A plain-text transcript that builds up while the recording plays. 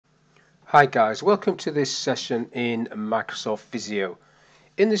Hi guys, welcome to this session in Microsoft Visio.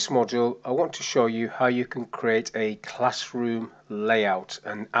 In this module I want to show you how you can create a classroom layout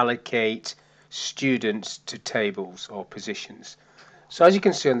and allocate students to tables or positions. So as you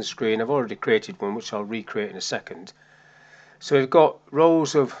can see on the screen, I've already created one which I'll recreate in a second. So we've got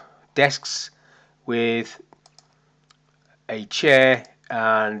rows of desks with a chair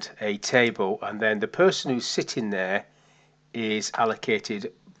and a table, and then the person who's sitting there is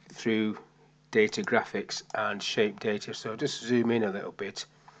allocated through data graphics and shape data. So just zoom in a little bit.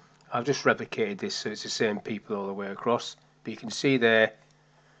 I've just replicated this so it's the same people all the way across, but you can see there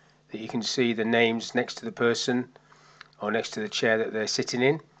that you can see the names next to the person or next to the chair that they're sitting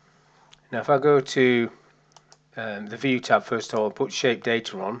in. Now if I go to the view tab, first of all, put shape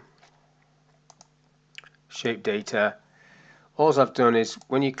data on. Shape data, all I've done is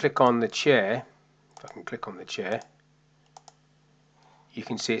when you click on the chair, if I can click on the chair, you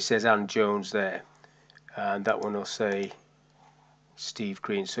can see it says Anne Jones there, and that one will say Steve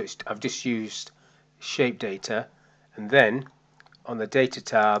Green. So I've just used shape data, and then on the data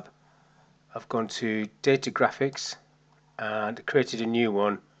tab I've gone to data graphics and created a new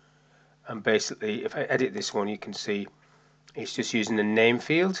one, and basically if I edit this one you can see it's just using the name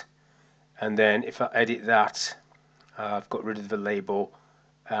field, and then if I edit that I've got rid of the label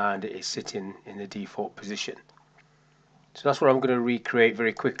and it is sitting in the default position. So that's what I'm going to recreate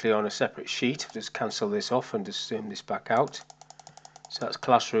very quickly on a separate sheet. I'll just cancel this off and just zoom this back out. So that's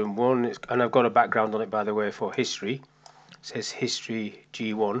classroom 1, and I've got a background on it by the way for history. It says history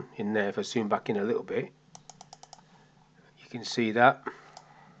G1 in there. If I zoom back in a little bit you can see that.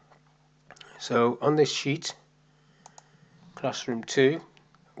 So on this sheet, classroom 2,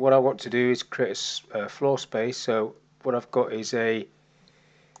 what I want to do is create a floor space. So what I've got is a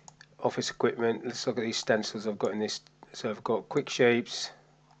office equipment. Let's look at these stencils I've got in this. So I've got quick shapes,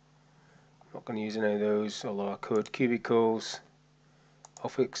 I'm not going to use any of those, although I could. Cubicles,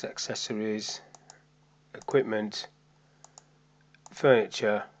 office accessories, equipment,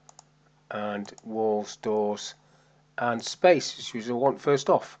 furniture, and walls, doors, and space, which is what I want first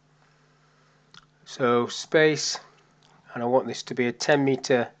off. So space, and I want this to be a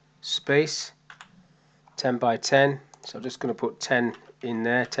 10-meter space, 10 by 10. So I'm just going to put 10 in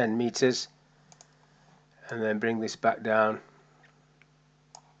there, 10 meters, and then bring this back down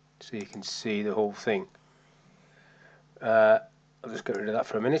so you can see the whole thing. I'll just get rid of that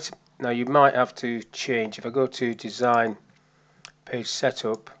for a minute. Now you might have to change. If I go to design, page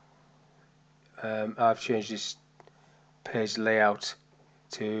setup, I've changed this page layout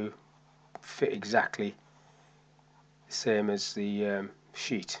to fit exactly the same as the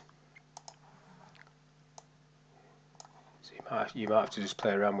sheet. So you might have to just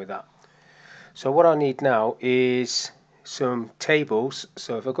play around with that. So what I need now is some tables.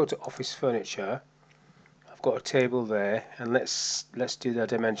 So if I go to office furniture, I've got a table there, and let's do the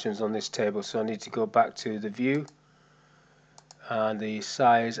dimensions on this table. So I need to go back to the view and the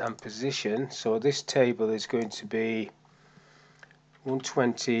size and position. So this table is going to be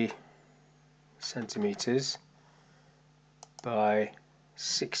 120 centimeters by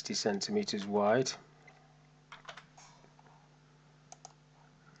 60 centimeters wide,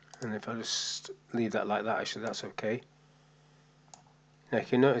 and if I just leave that like that, actually that's okay. Now you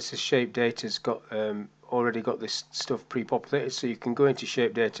can notice the shape data's got already got this stuff pre-populated, so you can go into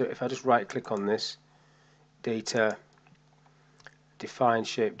shape data. If I just right click on this, data, define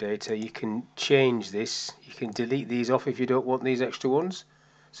shape data, you can change this. You can delete these off if you don't want these extra ones.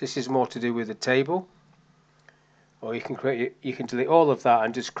 So this is more to do with the table, or you can delete all of that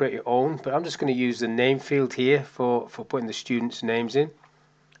and just create your own, but I'm just going to use the name field here for putting the students' names in.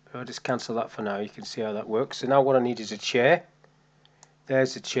 I'll just cancel that for now. You can see how that works. So now what I need is a chair.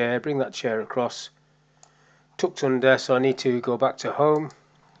 There's the chair. Bring that chair across, tucked under, so I need to go back to home,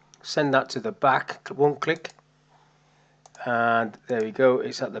 send that to the back, one click, and there we go,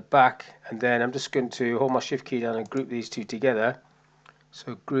 it's at the back. And then I'm just going to hold my shift key down and group these two together.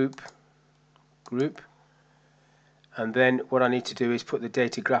 So group, and then what I need to do is put the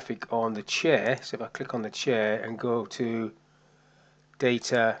data graphic on the chair. So if I click on the chair and go to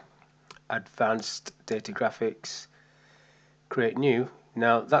data, advanced data graphics, create new,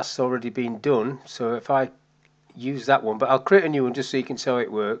 now that's already been done. So if I use that one, but I'll create a new one just so you can see how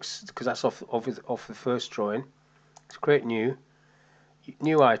it works, because that's off the first drawing. So create new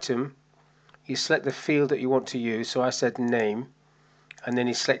item, you select the field that you want to use. So I said name, and then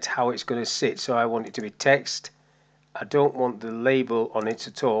you select how it's going to sit. So I want it to be text. I don't want the label on it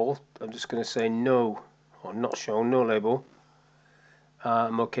at all. I'm just going to say no, or not shown, no label.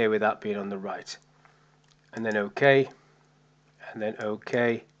 I'm okay with that being on the right, and then OK, and then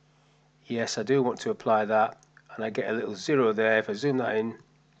OK. Yes, I do want to apply that, and I get a little 0 there. If I zoom that in,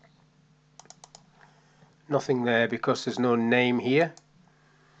 nothing there because there's no name here.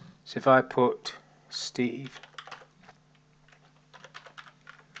 So if I put Steve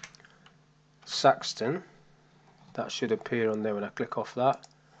Saxton, that should appear on there when I click off that,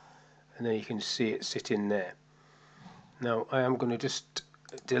 and then you can see it sitting there. Now I am going to just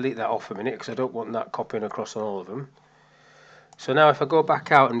delete that off a minute because I don't want that copying across on all of them. So now if I go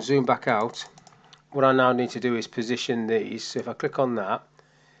back out and zoom back out, what I now need to do is position these. So if I click on that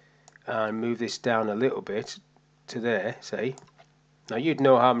and move this down a little bit to there, say, now you'd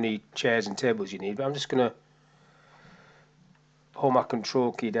know how many chairs and tables you need, but I'm just going to hold my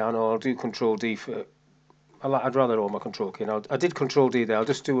control key down, or I'll do control D for, I'd rather hold my control key. Now I did control D there, I'll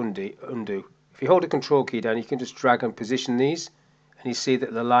just do undo. If you hold the control key down, you can just drag and position these, and you see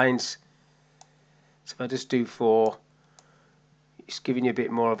that the lines, so if I just do 4, it's giving you a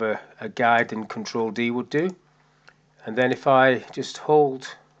bit more of a guide than control D would do. And then if I just hold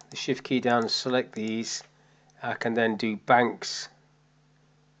the shift key down and select these, I can then do banks,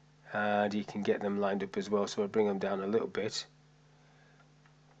 and you can get them lined up as well. So I bring them down a little bit,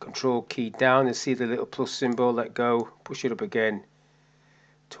 control key down and see the little plus symbol, let go, push it up again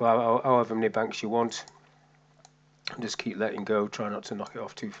to however many banks you want, and just keep letting go, try not to knock it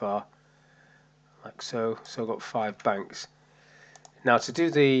off too far, like so. So I've got 5 banks. Now to do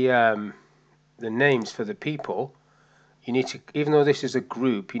the names for the people, you need to, even though this is a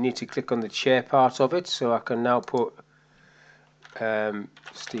group, you need to click on the chair part of it. So I can now put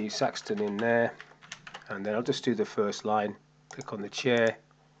Steve Saxton in there, and then I'll just do the first line, click on the chair,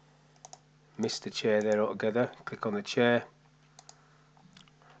 miss the chair there altogether, click on the chair,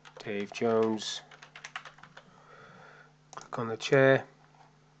 Dave Jones, click on the chair,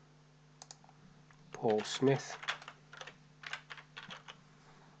 Paul Smith,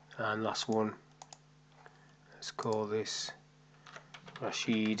 and last one, let's call this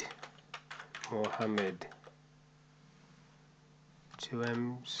Rashid Mohammed, 2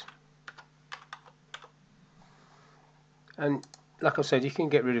 M's. And like I said, you can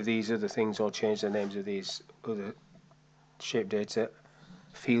get rid of these other things or change the names of these other shape data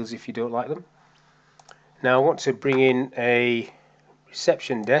fields if you don't like them. Now I want to bring in a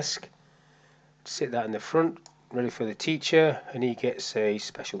reception desk, sit that in the front, ready for the teacher, and he gets a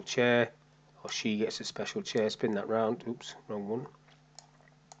special chair, or she gets a special chair. Spin that round, oops, wrong one.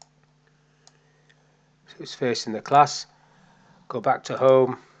 So it's facing the class, go back to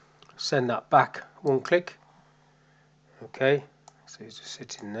home, send that back 1 click, okay, so he's just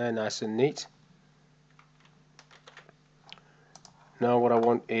sitting there nice and neat. Now what I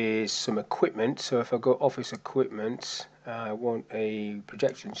want is some equipment, so if I go office equipment, I want a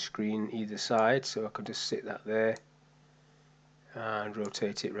projection screen either side, so I can just sit that there and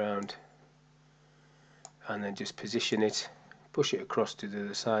rotate it round, and then just position it, push it across to the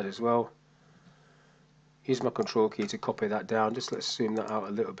other side as well. Use my control key to copy that down. Just let's zoom that out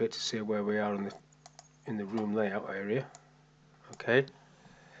a little bit to see where we are in the room layout area. Okay,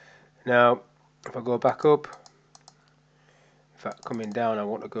 now if I go back up, in fact coming down, I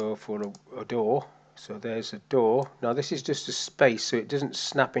want to go for a door. So there's a door. Now this is just a space, so it doesn't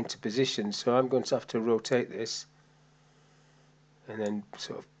snap into position, so I'm going to have to rotate this and then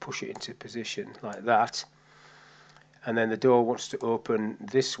sort of push it into position like that. And then the door wants to open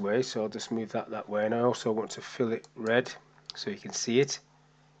this way, so I'll just move that way, and I also want to fill it red so you can see it.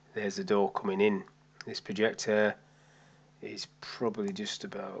 There's the door coming in. This projector is probably just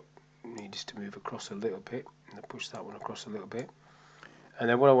about, needs to move across a little bit, and I'll push that one across a little bit. And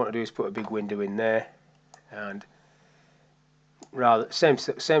then what I want to do is put a big window in there, and rather same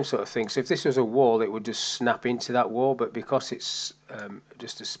sort of thing. So if this was a wall, it would just snap into that wall, but because it's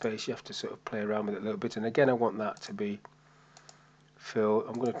just a space, you have to sort of play around with it a little bit. And again, I want that to be filled.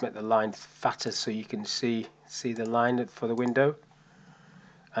 I'm going to make the line fatter so you can see the line for the window.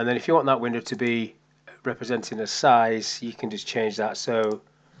 And then if you want that window to be representing a size, you can just change that. So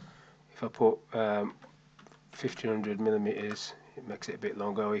if I put 1500 millimeters, it makes it a bit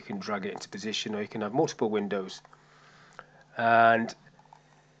longer, or you can drag it into position, or you can have multiple windows. And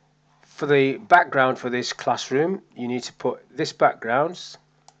for the background for this classroom, you need to put this background.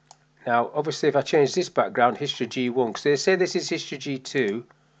 Now obviously if I change this background, history G1, because they say this is history G2,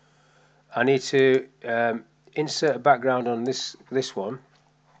 I need to insert a background on this one.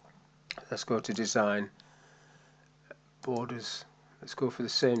 Let's go to design, borders, let's go for the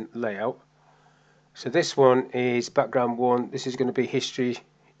same layout. So this one is background 1, this is going to be history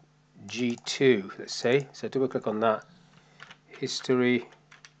G2, let's say. So double click on that, history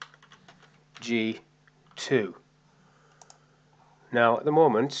G2. Now at the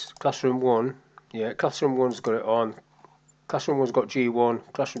moment, Classroom 1, yeah, Classroom 1's got it on. Classroom 1's got G1,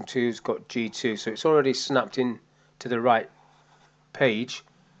 Classroom 2's got G2, so it's already snapped in to the right page.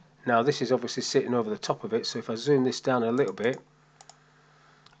 Now this is obviously sitting over the top of it, so if I zoom this down a little bit,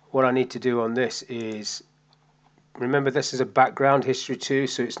 what I need to do on this is, remember this is a background history too,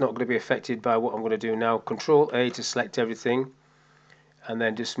 so it's not going to be affected by what I'm going to do now. Control A to select everything, and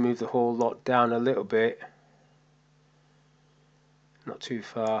then just move the whole lot down a little bit, not too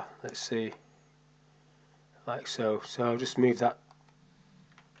far, let's see, like so. So I'll just move that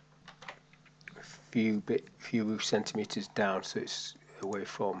few centimeters down so it's away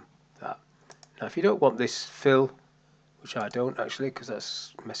from that. Now if you don't want this fill, which I don't actually because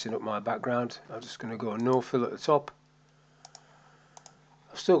that's messing up my background, I'm just going to go no fill at the top.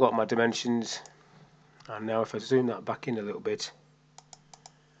 I've still got my dimensions, and now if I zoom that back in a little bit,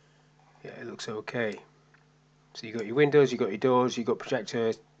 yeah, it looks okay. So you got your windows, you got your doors, you got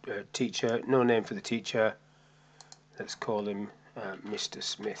projector, teacher, no name for the teacher. Let's call him Mr.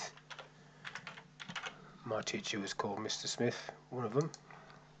 Smith. My teacher was called Mr. Smith, one of them.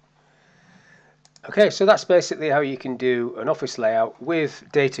 Okay, so that's basically how you can do an office layout with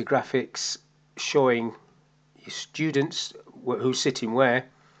data graphics showing your students who's sitting where.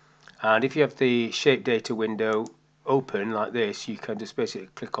 And if you have the shape data window open like this, you can just basically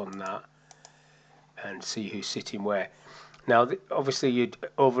click on that and see who's sitting where. Now obviously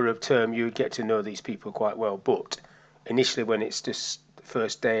over a term you would get to know these people quite well, but initially when it's just the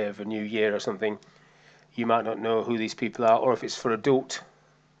first day of a new year or something, you might not know who these people are, or if it's for adult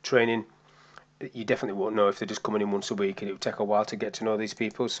training, you definitely won't know if they're just coming in once a week, and it would take a while to get to know these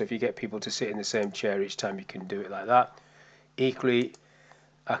people. So if you get people to sit in the same chair each time, you can do it like that. Equally,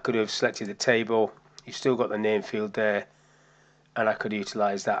 I could have selected the table, you've still got the name field there, and I could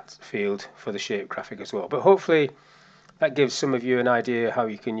utilize that field for the shape graphic as well. But hopefully that gives some of you an idea how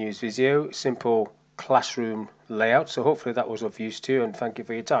you can use Visio, simple classroom layout. So hopefully that was of use to you, and thank you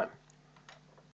for your time.